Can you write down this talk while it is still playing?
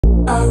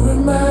I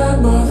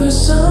remember the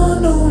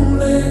sun on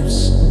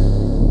lips.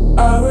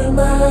 I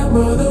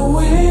remember the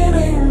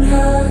winning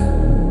high.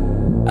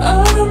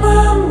 I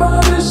remember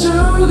the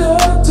sugar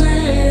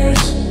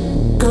tears.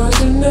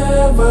 Cause you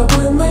never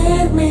would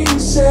make me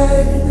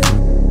sad.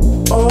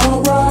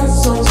 All right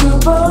songs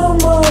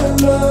about my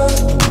love.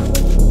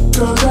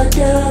 Cause I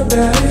can't,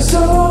 that is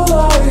all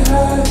I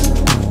had.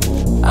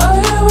 I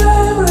have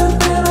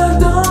everything I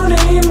don't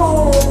need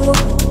more.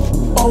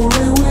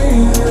 Only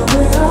with you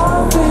we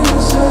have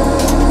been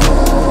said.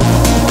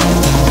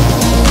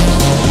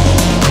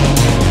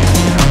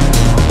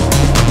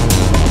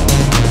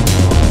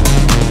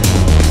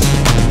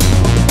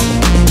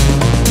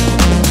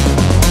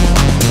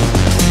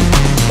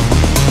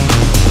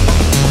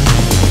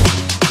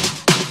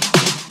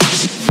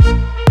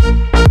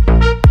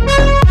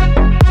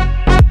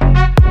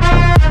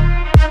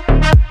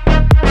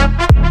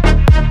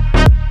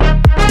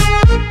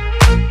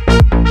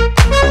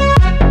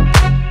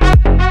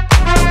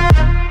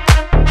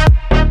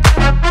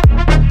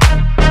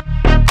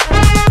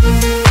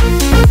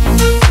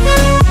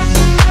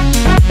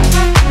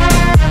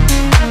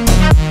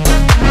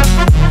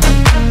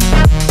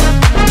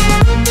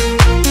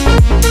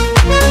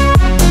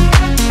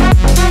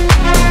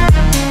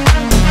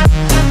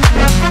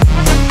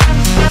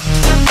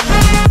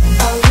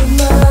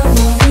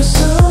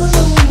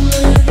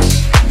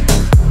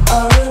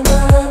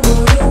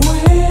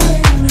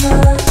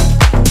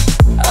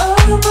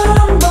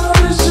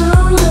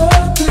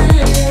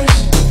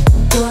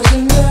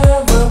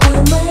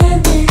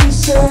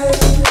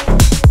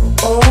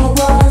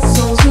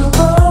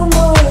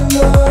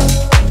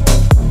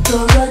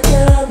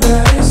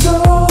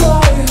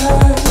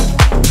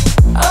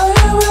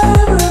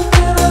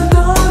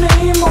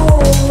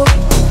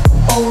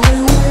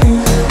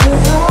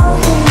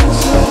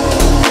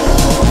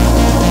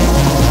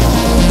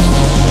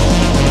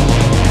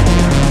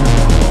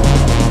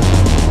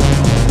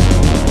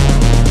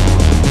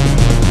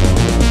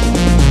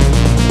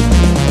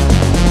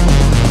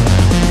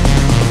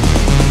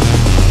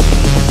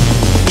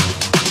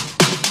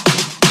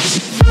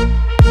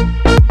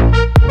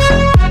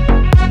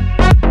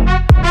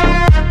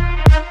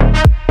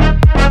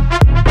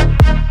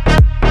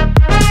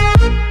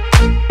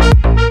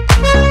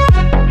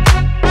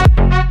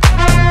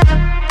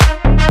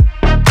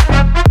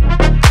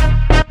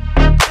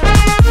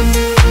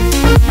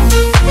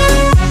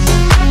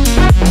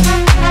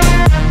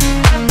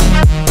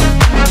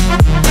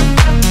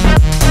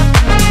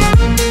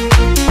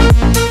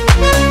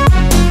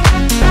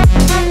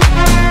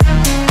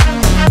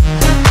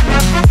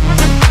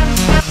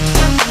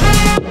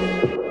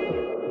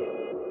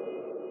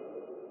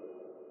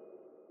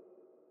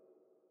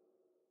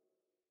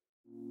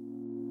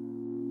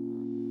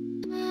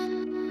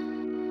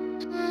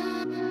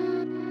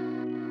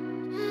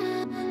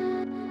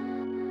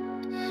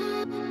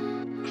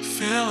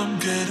 Feel I'm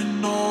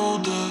getting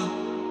older.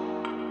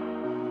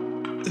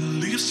 The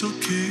leaves still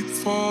keep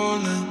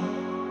falling.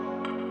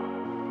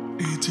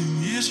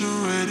 18 years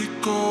already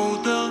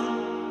golden.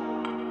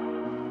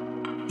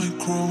 My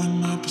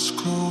growing up is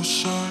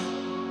closer.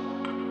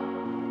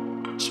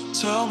 So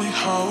tell me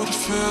how it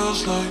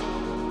feels like.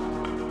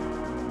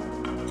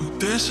 Oh,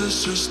 this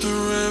is just a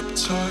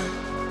riptide.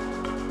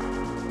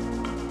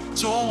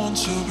 Don't want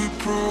to be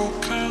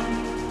broken.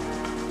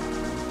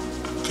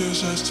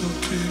 Cause I still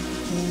keep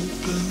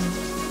hoping.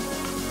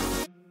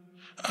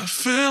 I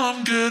feel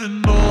I'm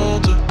getting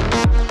older.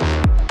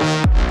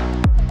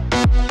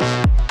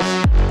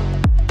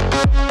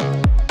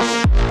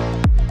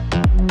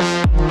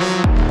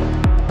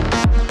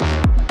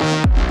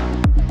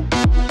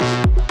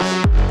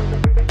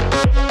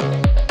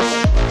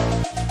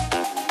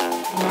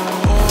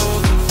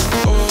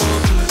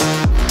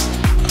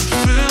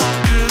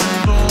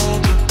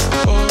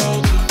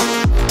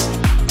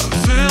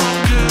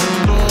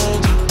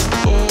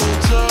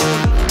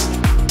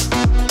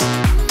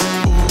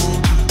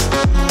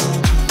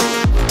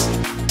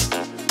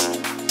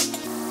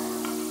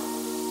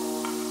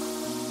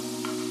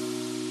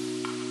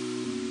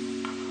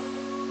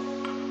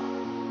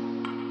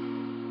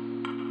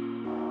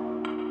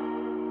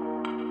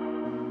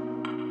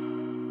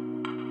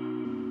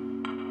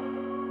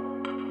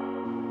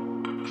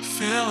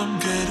 Feel I'm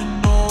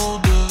getting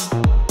older.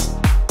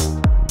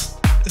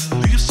 The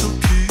leaves still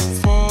keep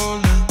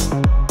falling.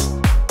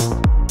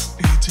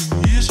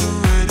 18 years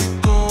already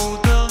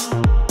golden.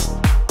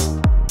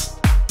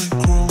 My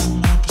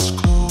growing up is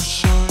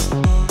closer.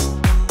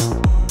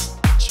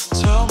 So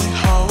tell me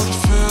how it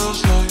feels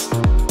like.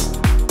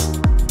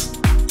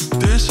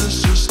 This is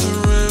just a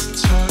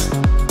riptide.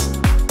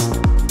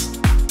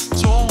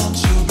 Don't want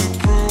to be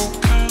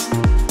broken.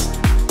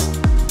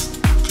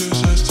 Cause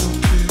I still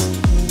keep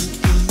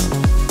hoping.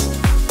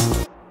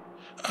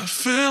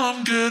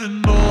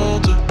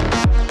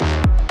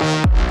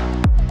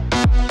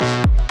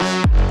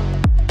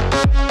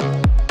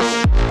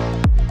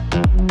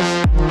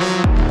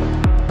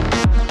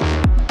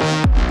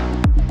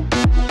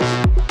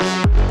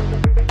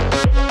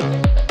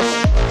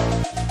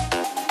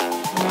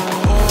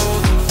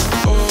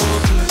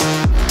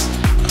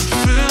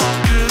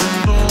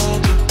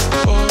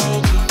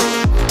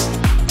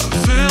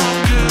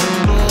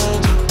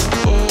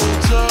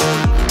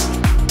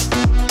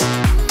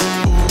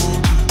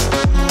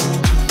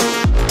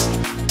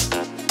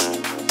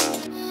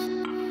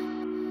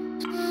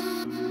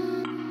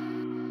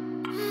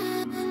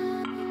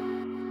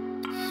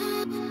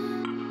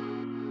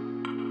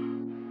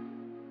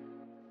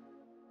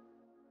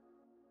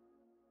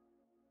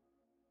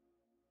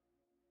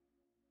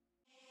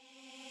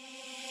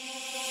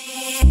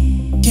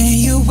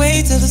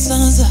 wait till the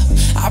sun's up.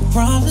 I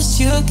promise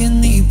you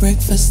can eat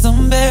breakfast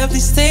in bed.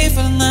 Please stay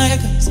for the night,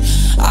 'cause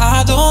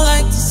I don't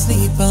like to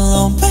sleep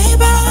alone.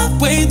 Baby, I'll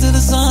wait till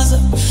the sun's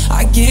up.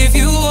 I give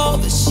you all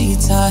the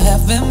sheets I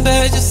have in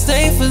bed. Just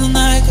stay for the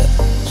night, 'cause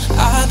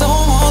I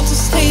don't want to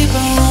sleep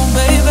alone,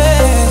 baby.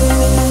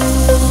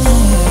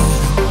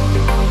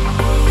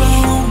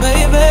 Alone,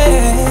 baby.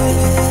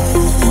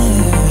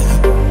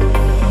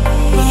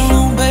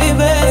 Alone,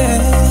 baby.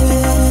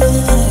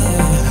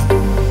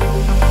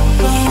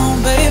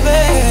 Alone, baby.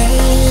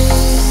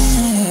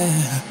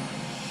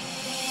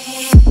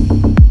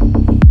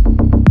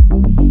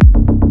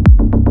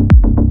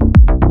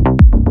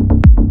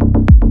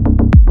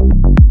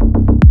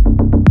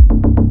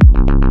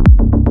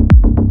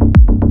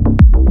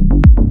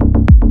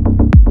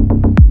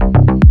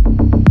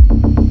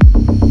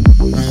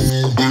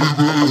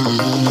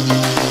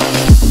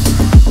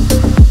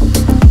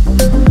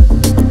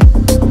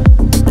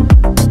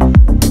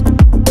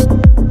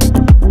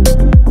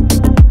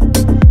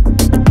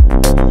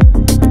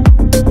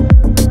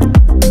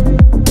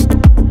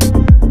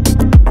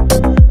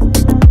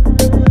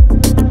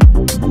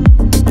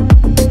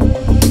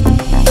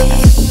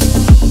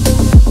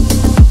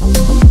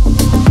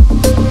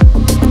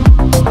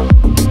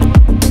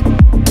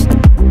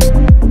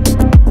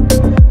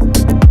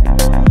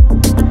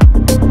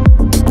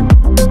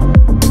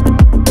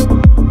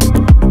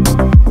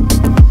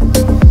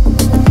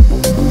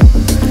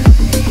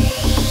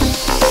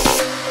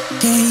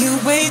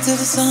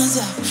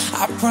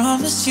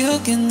 You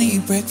can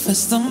eat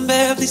breakfast in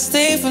bed. Please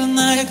stay for the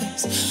night,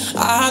 'cause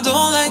I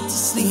don't like to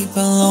sleep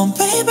alone.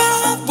 Baby,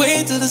 I'll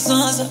wait till the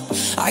sun's up.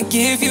 I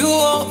give you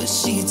all the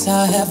sheets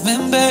I have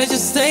in bed.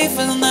 Just stay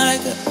for the night,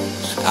 'cause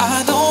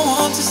I don't